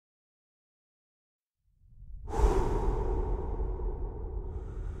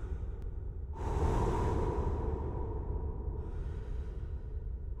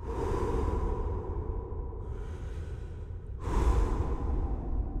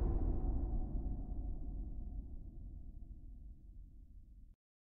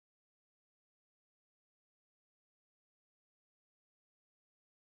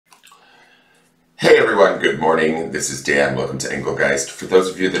Good morning, this is Dan. Welcome to Engelgeist. For those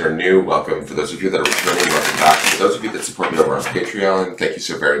of you that are new, welcome. For those of you that are returning, welcome back. For those of you that support me over on Patreon, thank you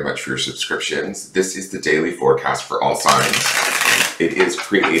so very much for your subscriptions. This is the daily forecast for all signs. It is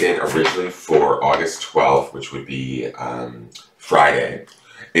created originally for August 12th, which would be Friday.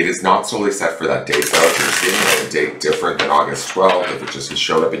 It is not solely set for that date, though. If you're seeing a date different than August 12th, if it just has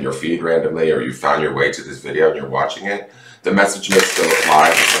shown up in your feed randomly, or you found your way to this video and you're watching it, the message may still apply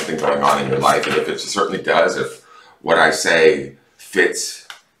to something going on in your life. And if it certainly does, if what I say fits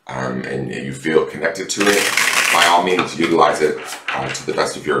and you feel connected to it, by all means, utilize it to the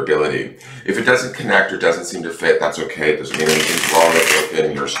best of your ability. If it doesn't connect or doesn't seem to fit, that's okay. It doesn't mean anything's wrong or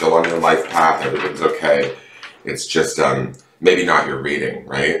broken. You're still on your life path. Everything's okay. It's just maybe not your reading,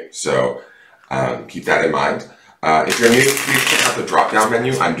 right? So keep that in mind. If you're new, please check out the drop-down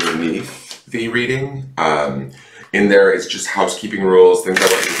menu underneath the reading. In there is just housekeeping rules, things I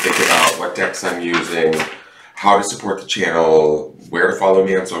want you to think about, what decks I'm using, how to support the channel, where to follow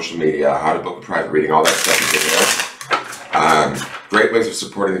me on social media, how to book a private reading, all that stuff is in there. Great ways of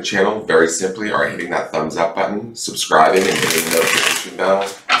supporting the channel, very simply, are hitting that thumbs up button, subscribing and hitting the notification bell,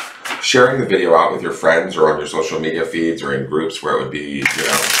 sharing the video out with your friends or on your social media feeds or in groups where it would be,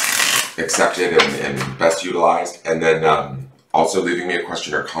 accepted and best utilized, and then also leaving me a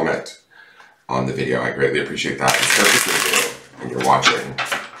question or comment on the video. I greatly appreciate that, especially when you're watching.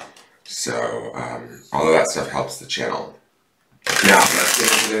 So all of that stuff helps the channel. Now let's get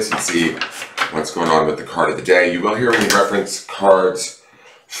into this and see what's going on with the card of the day. You will hear me reference cards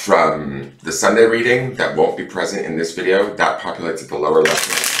from the Sunday reading that won't be present in this video. That populates at the lower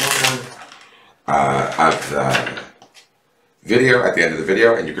left-hand corner of the video, at the end of the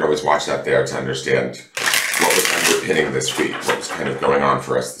video, and you can always watch that there to understand what was underpinning this week, what was kind of going on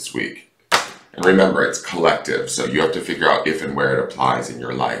for us this week. And remember, it's collective, so you have to figure out if and where it applies in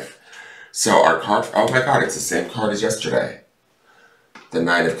your life. So our card, oh my god, it's the same card as yesterday. The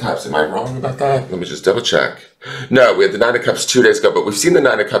Nine of Cups. Am I wrong about that? Let me just double check. No, we had the Nine of Cups 2 days ago, but we've seen the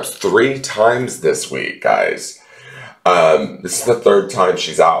Nine of Cups 3 times this week, guys. This is the 3rd time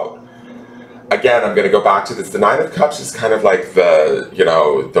she's out. Again, I'm going to go back to this. The Nine of Cups is kind of like the,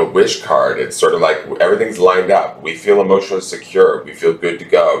 the wish card. It's sort of like everything's lined up. We feel emotionally secure. We feel good to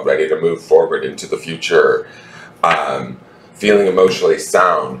go, ready to move forward into the future. Feeling emotionally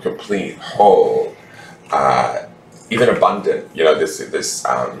sound, complete, whole, even abundant.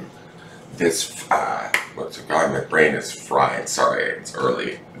 God, my brain is fried. Sorry, it's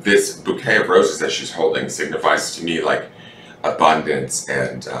early. This bouquet of roses that she's holding signifies to me like abundance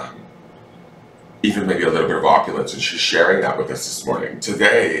and even maybe a little bit of opulence, and she's sharing that with us this morning.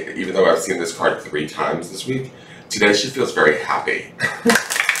 Today, even though I've seen this card 3 times this week, today she feels very happy.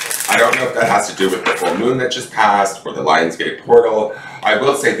 I don't know if that has to do with the full moon that just passed or the Lionsgate portal. I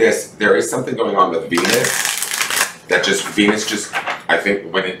will say this, there is something going on with Venus, Venus just, I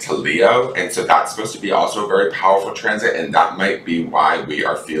think, went into Leo, and so that's supposed to be also a very powerful transit, and that might be why we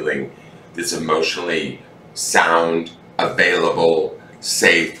are feeling this emotionally sound, available,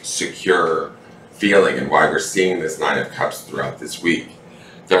 safe, secure feeling, and why we're seeing this Nine of Cups throughout this week.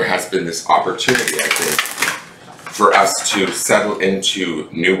 There has been this opportunity, I think, for us to settle into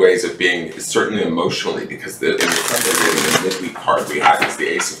new ways of being, certainly emotionally, because in the Sunday reading, the midweek card we had is the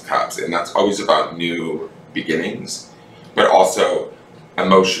Ace of Cups, and that's always about new beginnings, but also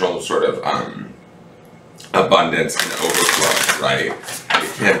emotional sort of abundance and overflow, right?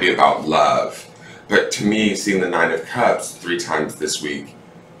 It can be about love. But to me, seeing the Nine of Cups 3 times this week,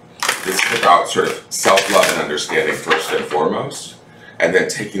 this is about sort of self-love and understanding first and foremost, and then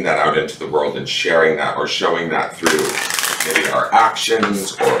taking that out into the world and sharing that or showing that through maybe our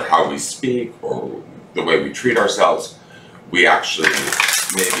actions or how we speak or the way we treat ourselves. We actually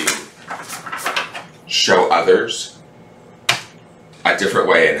maybe show others a different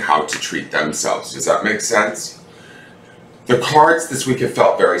way in how to treat themselves. Does that make sense? The cards this week have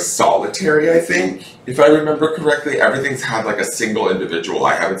felt very solitary, I think. If I remember correctly, everything's had like a single individual.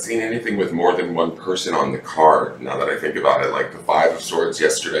 I haven't seen anything with more than one person on the card, now that I think about it. Like the Five of Swords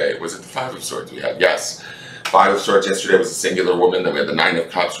yesterday. Was it the Five of Swords we had? Yes. Five of Swords yesterday was a singular woman. Then we had the Nine of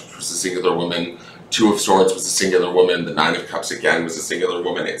Cups, which was a singular woman. Two of Swords was a singular woman. The Nine of Cups again was a singular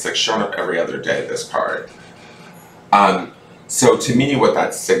woman. It's like shown up every other day, this card. So to me, what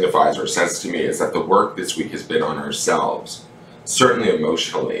that signifies or says to me is that the work this week has been on ourselves, certainly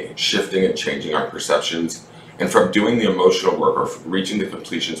emotionally, shifting and changing our perceptions. And from doing the emotional work or from reaching the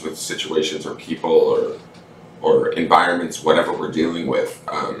completions with situations or people or environments, whatever we're dealing with,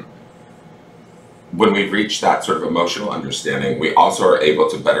 when we reach that sort of emotional understanding, we also are able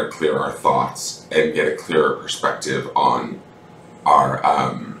to better clear our thoughts and get a clearer perspective on our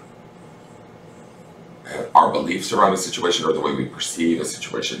our beliefs around a situation or the way we perceive a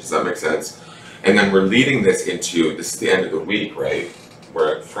situation. Does that make sense? And then we're leading this into, this is the end of the week, right?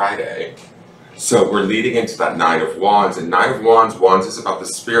 We're at Friday. So we're leading into that Nine of Wands, and Nine of Wands is about the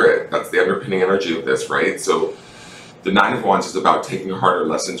spirit. That's the underpinning energy of this, right? So the Nine of Wands is about taking harder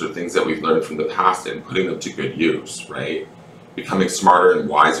lessons or things that we've learned from the past and putting them to good use, right? Becoming smarter and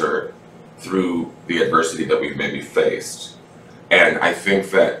wiser through the adversity that we've maybe faced. And I think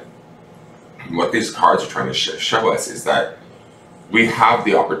that what these cards are trying to show us is that we have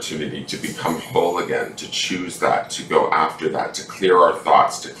the opportunity to become whole again, to choose that, to go after that, to clear our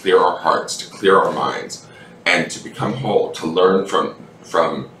thoughts, to clear our hearts, to clear our minds, and to become whole, to learn from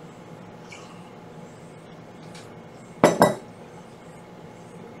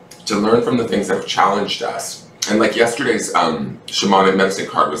the things that have challenged us. And like yesterday's shamanic medicine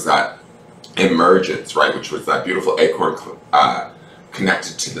card was that emergence, right, which was that beautiful acorn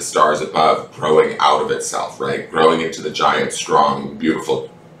connected to the stars above, growing out of itself, right? Growing into the giant, strong, beautiful,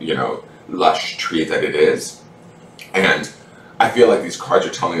 you know, lush tree that it is. And I feel like these cards are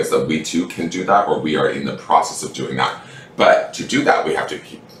telling us that we too can do that, or we are in the process of doing that. But to do that, we have to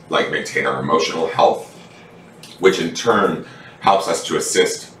keep, like, maintain our emotional health, which in turn helps us to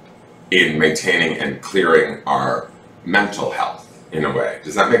assist in maintaining and clearing our mental health in a way.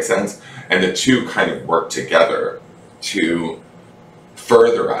 Does that make sense? And the two kind of work together to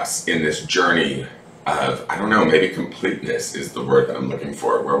further us in this journey of, I don't know, maybe completeness is the word that I'm looking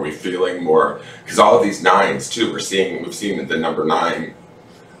for, where we're feeling more, because all of these nines too, we've seen the number 9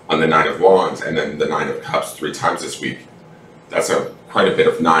 on the Nine of Wands, and then the Nine of Cups 3 times this week. That's quite a bit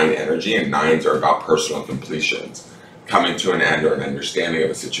of 9 energy, and 9s are about personal completions, coming to an end or an understanding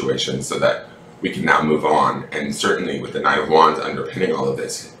of a situation so that we can now move on. And certainly with the Nine of Wands underpinning all of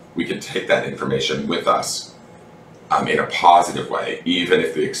this, we can take that information with us in a positive way, even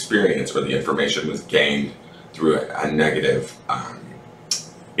if the experience or the information was gained through a negative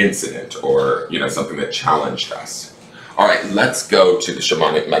incident, or, you know, something that challenged us. All right, let's go to the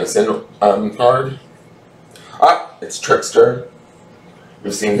shamanic medicine card. It's Trickster.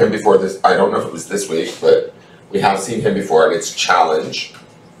 We've seen him before this. I don't know if it was this week, but we have seen him before, and it's Challenge.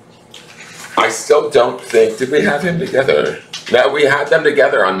 I still don't think, did we have him together? No, we had them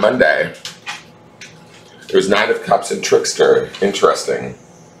together on Monday. It was Nine of Cups and Trickster. Interesting.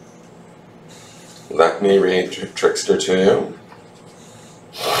 Let me read Trickster to you.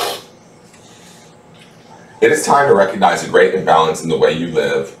 It is time to recognize a great imbalance in the way you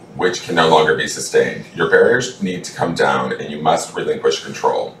live, which can no longer be sustained. Your barriers need to come down, and you must relinquish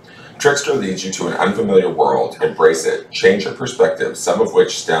control. Trickster leads you to an unfamiliar world. Embrace it. Change your perspective, some of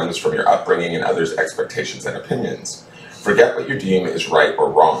which stems from your upbringing and others' expectations and opinions. Forget what you deem is right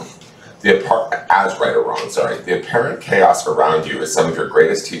or wrong. The apparent chaos around you is some of your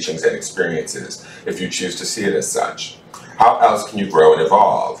greatest teachings and experiences, if you choose to see it as such. How else can you grow and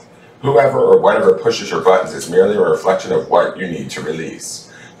evolve? Whoever or whatever pushes your buttons is merely a reflection of what you need to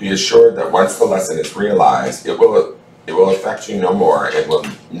release. Be assured that once the lesson is realized, it will affect you no more and will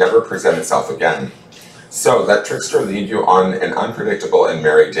never present itself again. So let Trickster lead you on an unpredictable and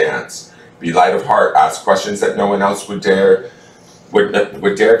merry dance. Be light of heart, ask questions that no one else would dare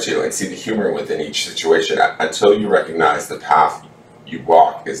to, and see the humor within each situation until you recognize the path you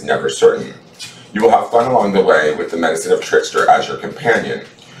walk is never certain. You will have fun along the way with the medicine of Trickster as your companion.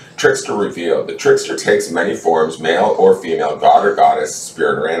 Trickster revealed. The Trickster takes many forms, male or female, god or goddess,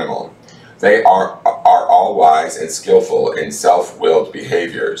 spirit or animal. They are all wise and skillful in self-willed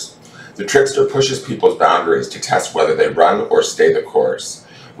behaviors. The Trickster pushes people's boundaries to test whether they run or stay the course.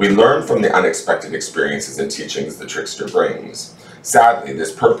 We learn from the unexpected experiences and teachings the Trickster brings. Sadly,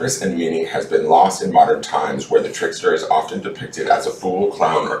 this purpose and meaning has been lost in modern times, where the Trickster is often depicted as a fool,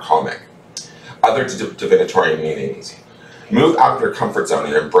 clown, or comic. Other divinatory meanings. Move out of your comfort zone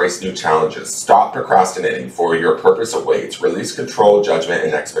and embrace new challenges. Stop procrastinating, for your purpose awaits. Release control, judgment,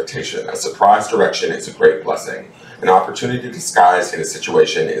 and expectation. A surprise direction is a great blessing. An opportunity disguised in a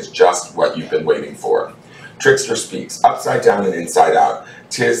situation is just what you've been waiting for. Trickster speaks, upside down and inside out.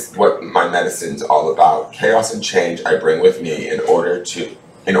 'Tis what my medicine's all about. Chaos and change I bring with me in order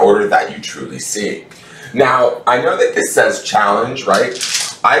that you truly see. Now, I know that this says challenge, right?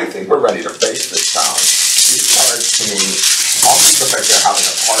 I think we're ready to face this challenge. These cards to me almost look like they're having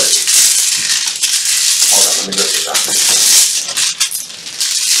a party. Hold on, let me get this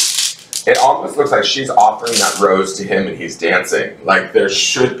down. It almost looks like she's offering that rose to him and he's dancing. Like there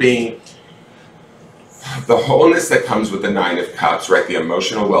should be the wholeness that comes with the Nine of Cups, right? The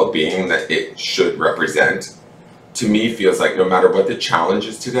emotional well-being that it should represent, to me feels like no matter what the challenge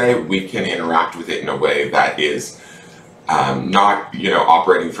is today, we can interact with it in a way that is not, you know,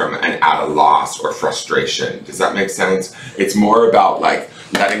 operating from an at a loss or frustration. Does that make sense? It's more about like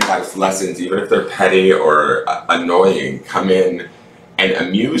letting life's lessons, even if they're petty or annoying, come in and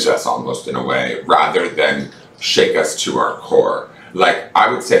amuse us almost in a way, rather than shake us to our core. Like,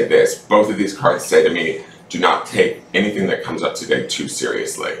 I would say this, both of these cards say to me, do not take anything that comes up today too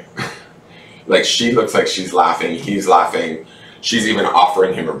seriously. Like, she looks like she's laughing, he's laughing, she's even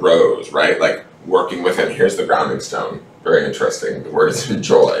offering him a rose, right? Like, working with him. Here's the grounding stone. Very interesting. The word is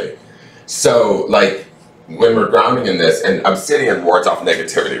enjoy. So, like, when we're grounding in this, and obsidian wards off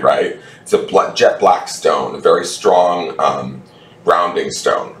negativity, right? It's a jet black stone, a very strong grounding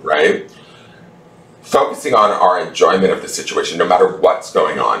stone, right? Focusing on our enjoyment of the situation, no matter what's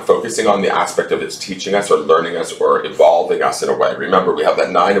going on, focusing on the aspect of it's teaching us or learning us or evolving us in a way. Remember, we have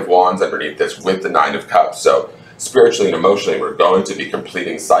that 9 of Wands underneath this with the 9 of Cups. So spiritually and emotionally, we're going to be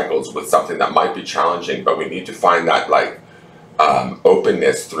completing cycles with something that might be challenging, but we need to find that like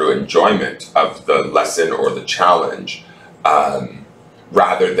openness through enjoyment of the lesson or the challenge,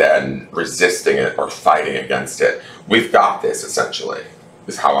 rather than resisting it or fighting against it. We've got this, essentially,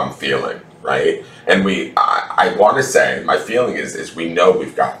 is how I'm feeling, right? And I want to say, my feeling is we know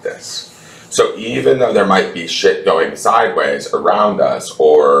we've got this. So even though there might be shit going sideways around us,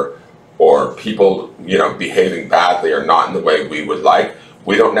 or people, you know, behaving badly or not in the way we would like,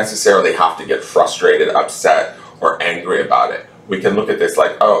 we don't necessarily have to get frustrated, upset, or angry about it. We can look at this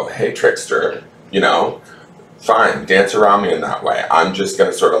like, oh, hey, trickster, you know, fine, dance around me in that way. I'm just going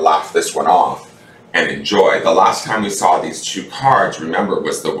to sort of laugh this one off and enjoy. The last time we saw these two cards, remember,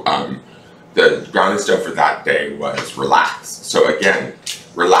 was the grounding stone for that day was relax. So again,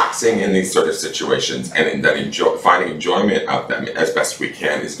 relaxing in these sort of situations and in that finding enjoyment of them as best we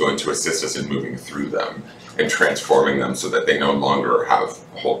can is going to assist us in moving through them and transforming them so that they no longer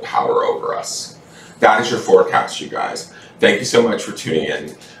hold power over us. That is your forecast, you guys. Thank you so much for tuning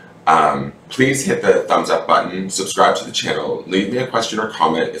in. Please hit the thumbs up button, subscribe to the channel, leave me a question or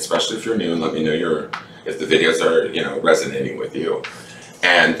comment, especially if you're new, and let me know if the videos are, you know, resonating with you.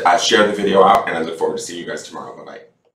 And share the video out, and I look forward to seeing you guys tomorrow. Bye-bye.